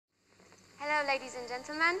Hello, ladies and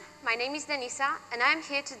gentlemen. My name is Denisa, and I'm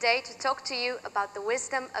here today to talk to you about the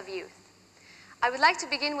wisdom of youth. I would like to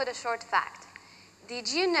begin with a short fact. Did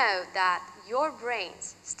you know that your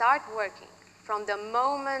brains start working from the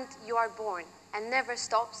moment you are born and never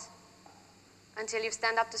stops until you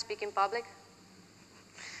stand up to speak in public?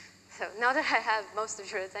 So now that I have most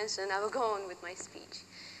of your attention, I will go on with my speech.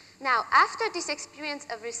 Now, after this experience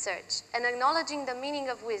of research and acknowledging the meaning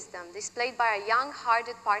of wisdom displayed by a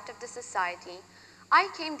young-hearted part of the society, I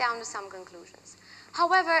came down to some conclusions.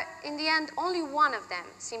 However, in the end, only one of them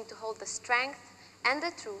seemed to hold the strength and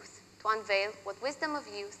the truth to unveil what wisdom of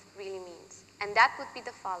youth really means. And that would be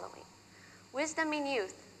the following. Wisdom in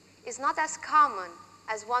youth is not as common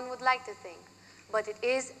as one would like to think, but it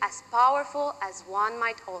is as powerful as one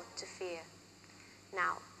might ought to fear.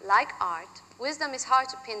 Now, like art, wisdom is hard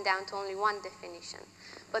to pin down to only one definition,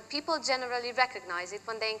 but people generally recognize it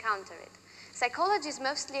when they encounter it. Psychologists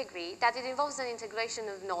mostly agree that it involves an integration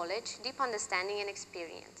of knowledge, deep understanding, and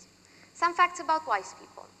experience. Some facts about wise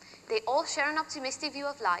people. They all share an optimistic view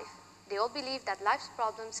of life, they all believe that life's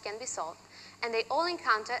problems can be solved, and they all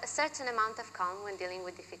encounter a certain amount of calm when dealing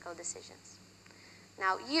with difficult decisions.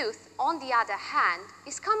 Now, youth, on the other hand,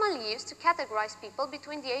 is commonly used to categorize people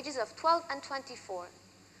between the ages of 12 and 24.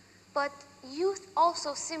 But youth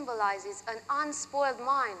also symbolizes an unspoiled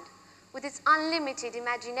mind with its unlimited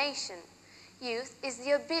imagination. Youth is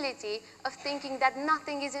the ability of thinking that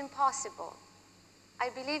nothing is impossible. I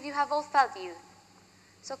believe you have all felt youth.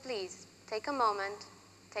 So please, take a moment,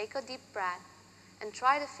 take a deep breath, and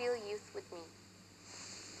try to feel youth with me.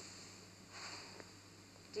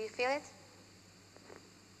 Do you feel it?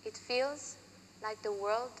 It feels like the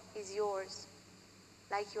world is yours,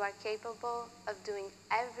 like you are capable of doing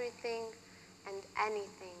everything and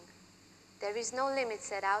anything. There is no limit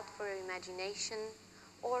set out for your imagination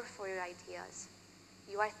or for your ideas.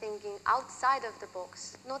 You are thinking outside of the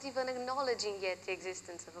box, not even acknowledging yet the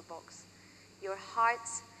existence of a box. Your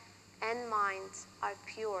hearts and minds are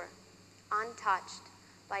pure, untouched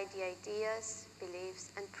by the ideas, beliefs,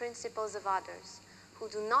 and principles of others who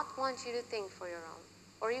do not want you to think for your own,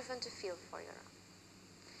 or even to feel for your own.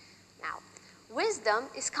 Now, wisdom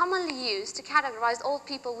is commonly used to categorize old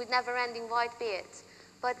people with never-ending white beards,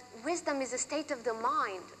 but wisdom is a state of the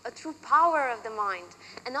mind, a true power of the mind,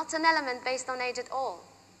 and not an element based on age at all.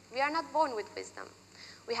 We are not born with wisdom.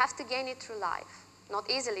 We have to gain it through life. Not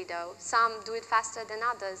easily, though. Some do it faster than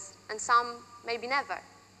others, and some maybe never.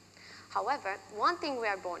 However, one thing we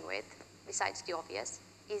are born with, besides the obvious,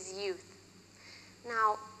 is youth.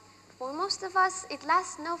 Now, for most of us, it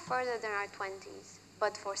lasts no further than our 20s,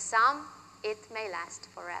 but for some, it may last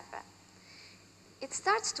forever. It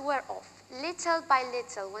starts to wear off, little by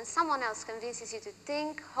little, when someone else convinces you to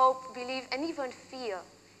think, hope, believe, and even feel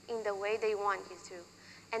in the way they want you to.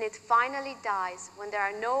 And it finally dies when there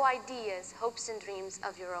are no ideas, hopes, and dreams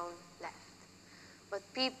of your own left. But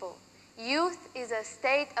people, youth is a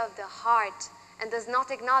state of the heart and does not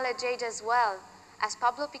acknowledge age as well. As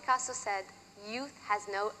Pablo Picasso said, youth has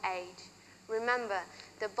no age. Remember,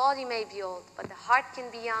 the body may be old, but the heart can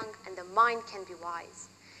be young and the mind can be wise.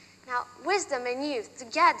 Now, wisdom and youth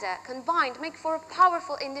together, combined, make for a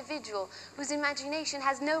powerful individual whose imagination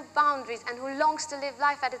has no boundaries and who longs to live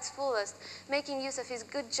life at its fullest, making use of his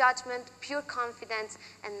good judgment, pure confidence,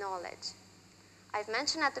 and knowledge. I've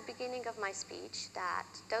mentioned at the beginning of my speech that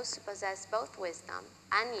those who possess both wisdom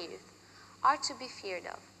and youth are to be feared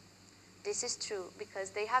of. This is true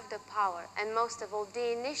because they have the power and most of all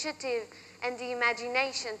the initiative and the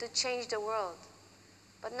imagination to change the world.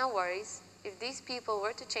 But no worries, if these people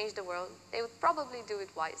were to change the world, they would probably do it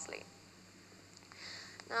wisely.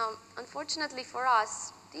 Now, unfortunately for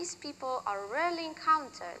us, these people are rarely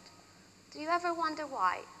encountered. Do you ever wonder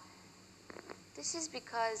why? This is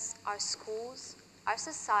because our schools, our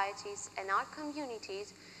societies, and our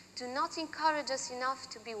communities do not encourage us enough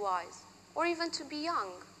to be wise, or even to be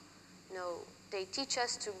young. No, they teach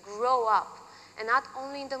us to grow up, and not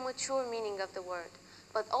only in the mature meaning of the word,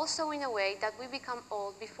 but also in a way that we become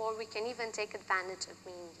old before we can even take advantage of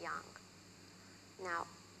being young. Now,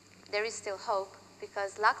 there is still hope,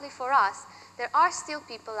 because luckily for us, there are still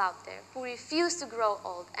people out there who refuse to grow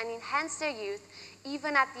old and enhance their youth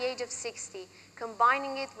even at the age of 60,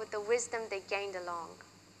 combining it with the wisdom they gained along.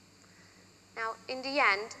 Now, in the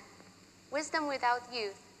end, wisdom without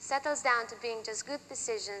youth settles down to being just good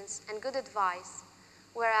decisions and good advice,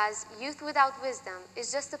 whereas youth without wisdom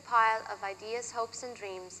is just a pile of ideas, hopes, and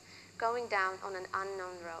dreams going down on an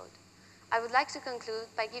unknown road. I would like to conclude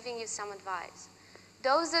by giving you some advice.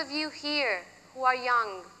 Those of you here who are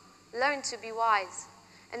young, learn to be wise.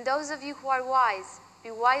 And those of you who are wise, be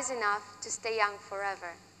wise enough to stay young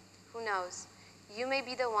forever. Who knows? You may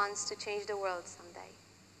be the ones to change the world someday.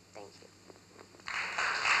 Thank you.